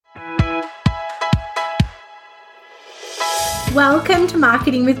Welcome to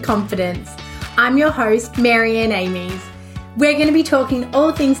Marketing with Confidence. I'm your host, Marianne Amies. We're going to be talking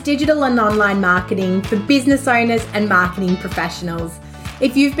all things digital and online marketing for business owners and marketing professionals.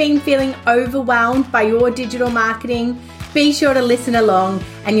 If you've been feeling overwhelmed by your digital marketing, be sure to listen along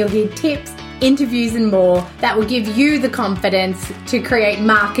and you'll hear tips, interviews and more that will give you the confidence to create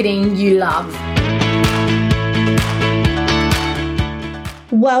marketing you love.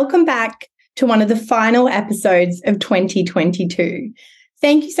 Welcome back to one of the final episodes of 2022.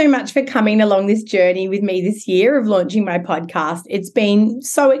 Thank you so much for coming along this journey with me this year of launching my podcast. It's been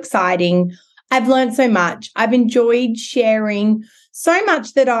so exciting. I've learned so much. I've enjoyed sharing so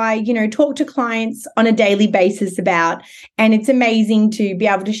much that I, talk to clients on a daily basis about. And it's amazing to be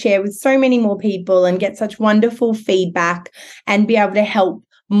able to share with so many more people and get such wonderful feedback and be able to help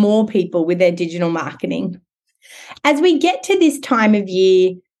more people with their digital marketing. As we get to this time of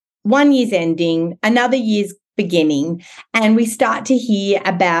year, one year's ending, another year's beginning, and we start to hear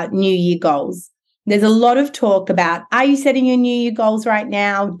about New Year goals. There's a lot of talk about, are you setting your New Year goals right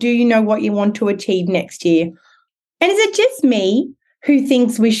now? Do you know what you want to achieve next year? And is it just me who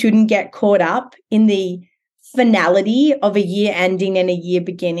thinks we shouldn't get caught up in the finality of a year ending and a year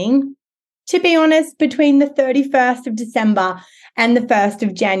beginning? To be honest, between the 31st of December and the 1st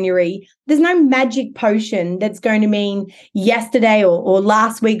of January, there's no magic potion that's going to mean yesterday or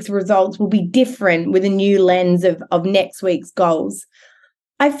last week's results will be different with a new lens of next week's goals.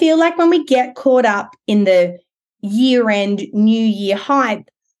 I feel like when we get caught up in the year-end, New Year hype,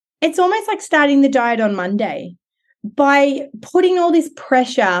 it's almost like starting the diet on Monday. By putting all this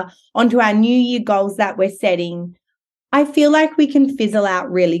pressure onto our New Year goals that we're setting, I feel like we can fizzle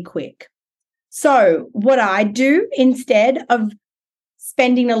out really quick. So what I do instead of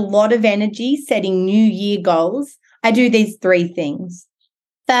spending a lot of energy setting New Year goals, I do these three things.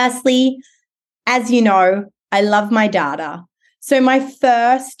 Firstly, as you know, I love my data. So my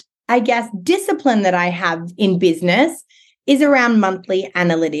first, discipline that I have in business is around monthly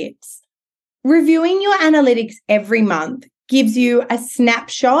analytics. Reviewing your analytics every month gives you a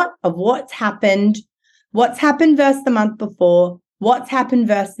snapshot of what's happened versus the month before, what's happened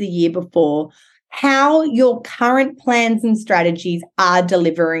versus the year before, how your current plans and strategies are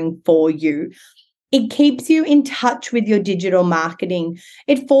delivering for you. It keeps you in touch with your digital marketing.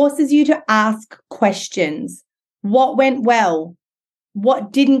 It forces you to ask questions. What went well?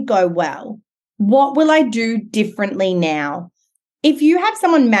 What didn't go well? What will I do differently now? If you have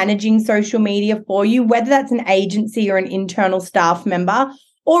someone managing social media for you, whether that's an agency or an internal staff member,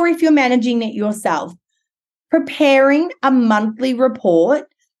 or if you're managing it yourself, preparing a monthly report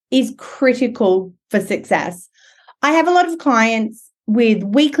is critical for success. I have a lot of clients with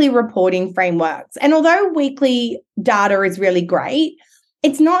weekly reporting frameworks. And although weekly data is really great,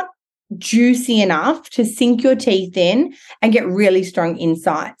 it's not juicy enough to sink your teeth in and get really strong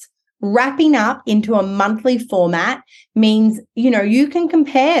insights. Wrapping up into a monthly format means, you can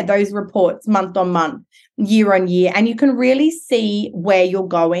compare those reports month on month, year on year, and you can really see where you're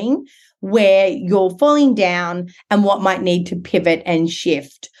going, where you're falling down, and what might need to pivot and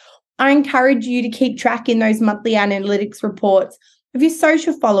shift. I encourage you to keep track in those monthly analytics reports of your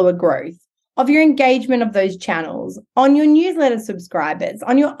social follower growth, of your engagement of those channels, on your newsletter subscribers,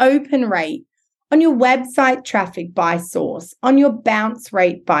 on your open rate, on your website traffic by source, on your bounce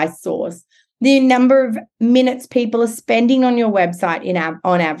rate by source, the number of minutes people are spending on your website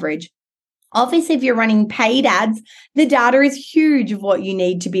on average. Obviously, if you're running paid ads, the data is huge of what you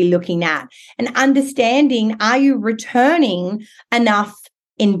need to be looking at and understanding, are you returning enough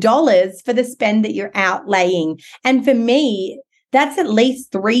in dollars for the spend that you're outlaying? And for me, that's at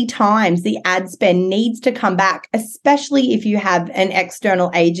least 3 times the ad spend needs to come back, especially if you have an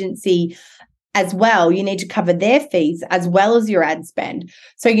external agency as well. You need to cover their fees as well as your ad spend.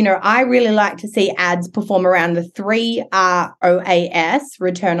 So, I really like to see ads perform around the 3 ROAS,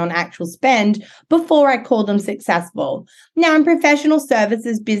 return on actual spend, before I call them successful. Now, in professional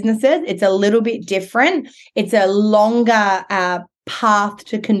services businesses, it's a little bit different. It's a longer path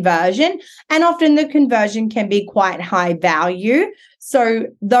to conversion, and often the conversion can be quite high value. So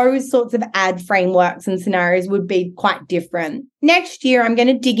those sorts of ad frameworks and scenarios would be quite different. Next year, I'm going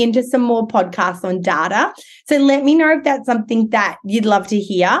to dig into some more podcasts on data. So let me know if that's something that you'd love to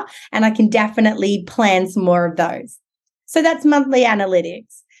hear, and I can definitely plan some more of those. So that's monthly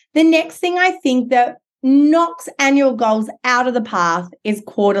analytics. The next thing I think that knocks annual goals out of the path is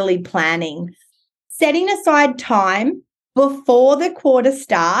quarterly planning. Setting aside time before the quarter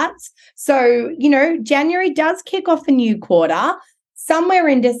starts. So, January does kick off a new quarter. Somewhere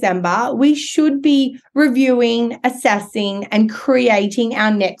in December, we should be reviewing, assessing, and creating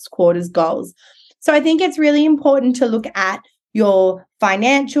our next quarter's goals. So I think it's really important to look at your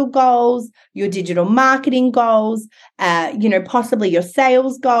financial goals, your digital marketing goals, possibly your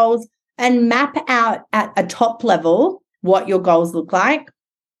sales goals, and map out at a top level what your goals look like.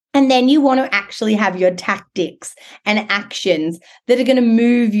 And then you want to actually have your tactics and actions that are going to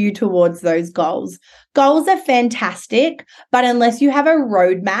move you towards those goals. Goals are fantastic, but unless you have a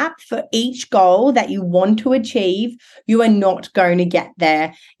roadmap for each goal that you want to achieve, you are not going to get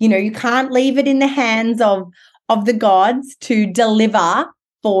there. You can't leave it in the hands of the gods to deliver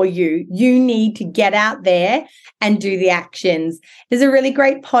for you. You need to get out there and do the actions. There's a really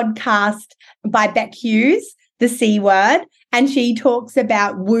great podcast by Beck Hughes, The C Word, and she talks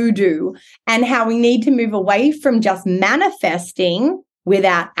about voodoo and how we need to move away from just manifesting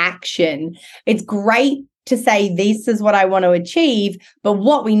without action. It's great to say, this is what I want to achieve, but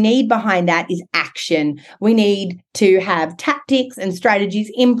what we need behind that is action. We need to have tactics and strategies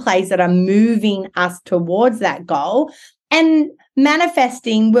in place that are moving us towards that goal. And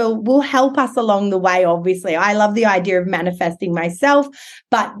manifesting will help us along the way, obviously. I love the idea of manifesting myself,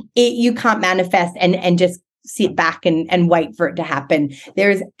 but you can't manifest and just sit back and wait for it to happen. There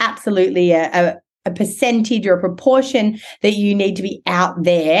is absolutely a percentage or a proportion that you need to be out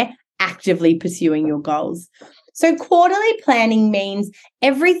there actively pursuing your goals. So quarterly planning means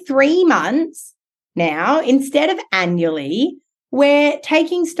every 3 months now, instead of annually, we're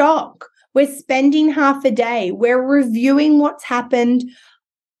taking stock. We're spending half a day. We're reviewing what's happened,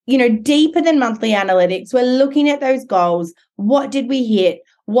 deeper than monthly analytics. We're looking at those goals. What did we hit?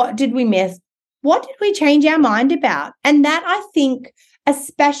 What did we miss? What did we change our mind about? And that, I think,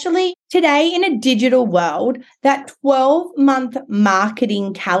 especially today in a digital world, that 12-month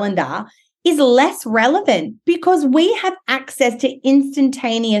marketing calendar is less relevant because we have access to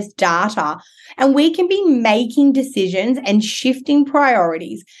instantaneous data and we can be making decisions and shifting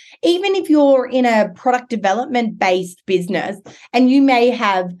priorities. Even if you're in a product development-based business and you may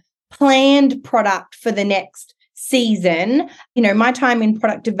have planned product for the next season, my time in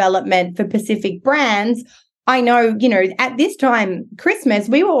product development for Pacific Brands, I know, at this time, Christmas,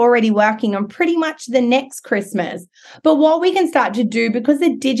 we were already working on pretty much the next Christmas. But what we can start to do, because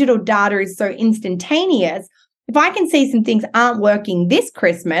the digital data is so instantaneous, if I can see some things aren't working this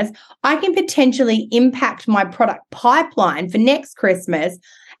Christmas, I can potentially impact my product pipeline for next Christmas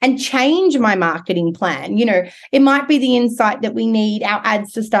and change my marketing plan. It might be the insight that we need our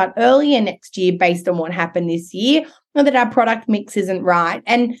ads to start earlier next year based on what happened this year, or that our product mix isn't right.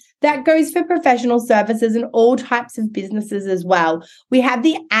 And that goes for professional services and all types of businesses as well. We have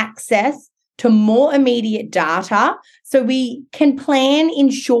the access to more immediate data, so we can plan in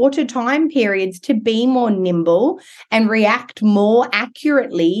shorter time periods to be more nimble and react more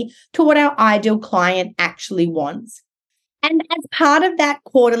accurately to what our ideal client actually wants. And as part of that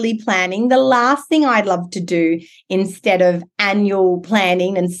quarterly planning, the last thing I'd love to do instead of annual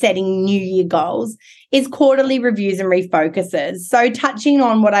planning and setting New Year goals is quarterly reviews and refocuses. So touching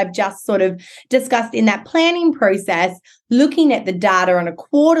on what I've just sort of discussed in that planning process, looking at the data on a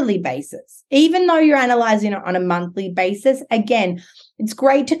quarterly basis, even though you're analyzing it on a monthly basis, again, it's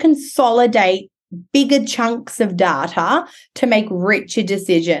great to consolidate bigger chunks of data to make richer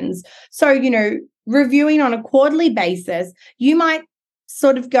decisions. So, reviewing on a quarterly basis, you might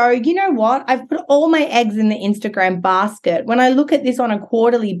sort of go, you know what, I've put all my eggs in the Instagram basket. When I look at this on a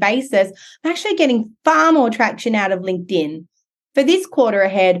quarterly basis, I'm actually getting far more traction out of LinkedIn. For this quarter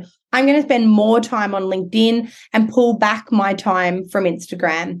ahead, I'm going to spend more time on LinkedIn and pull back my time from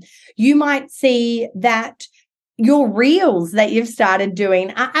Instagram. You might see that your reels that you've started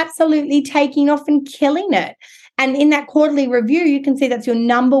doing are absolutely taking off and killing it. And in that quarterly review, you can see that's your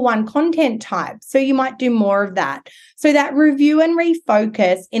number one content type. So you might do more of that. So that review and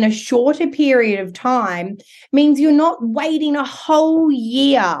refocus in a shorter period of time means you're not waiting a whole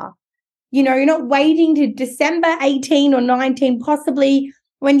year. You're not waiting to December 18 or 19, possibly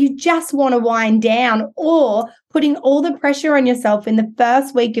when you just want to wind down, or putting all the pressure on yourself in the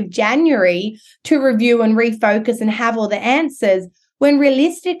first week of January to review and refocus and have all the answers, when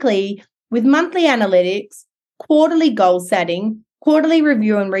realistically, with monthly analytics, quarterly goal setting, quarterly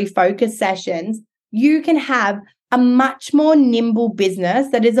review and refocus sessions, you can have a much more nimble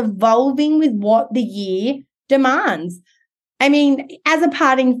business that is evolving with what the year demands. I mean, as a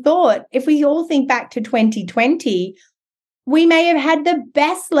parting thought, if we all think back to 2020, we may have had the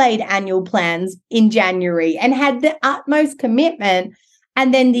best laid annual plans in January and had the utmost commitment.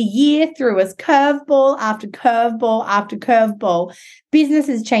 And then the year threw us curveball after curveball after curveball.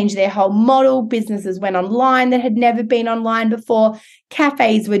 Businesses changed their whole model. Businesses went online that had never been online before.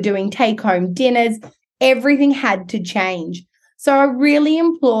 Cafes were doing take-home dinners. Everything had to change. So I really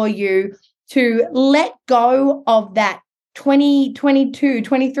implore you to let go of that 2022,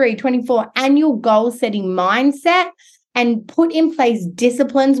 23, 24 annual goal setting mindset and put in place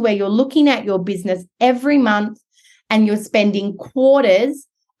disciplines where you're looking at your business every month and you're spending quarters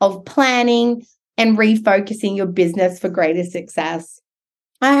of planning and refocusing your business for greater success.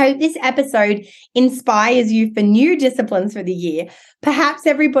 I hope this episode inspires you for new disciplines for the year. Perhaps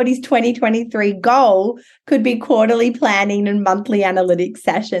everybody's 2023 goal could be quarterly planning and monthly analytics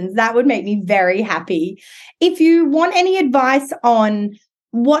sessions. That would make me very happy. If you want any advice on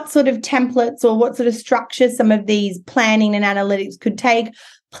what sort of templates or what sort of structure some of these planning and analytics could take,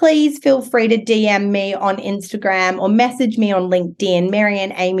 please feel free to DM me on Instagram or message me on LinkedIn.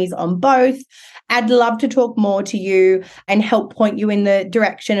 Marianne Amy's on both. I'd love to talk more to you and help point you in the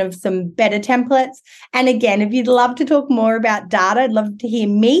direction of some better templates. And again, if you'd love to talk more about data, I'd love to hear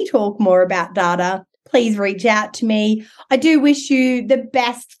me talk more about data, please reach out to me. I do wish you the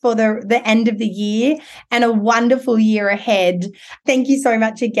best for the end of the year and a wonderful year ahead. Thank you so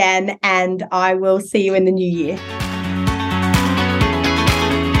much again, and I will see you in the new year.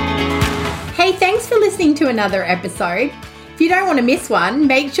 Hey, thanks for listening to another episode. If you don't want to miss one,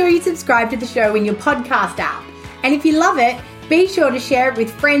 make sure you subscribe to the show in your podcast app. And if you love it, be sure to share it with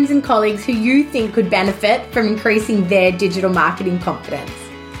friends and colleagues who you think could benefit from increasing their digital marketing confidence.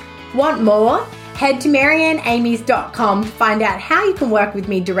 Want more? Head to marianneamys.com to find out how you can work with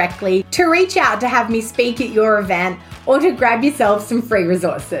me directly, to reach out to have me speak at your event, or to grab yourself some free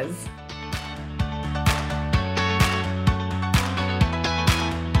resources.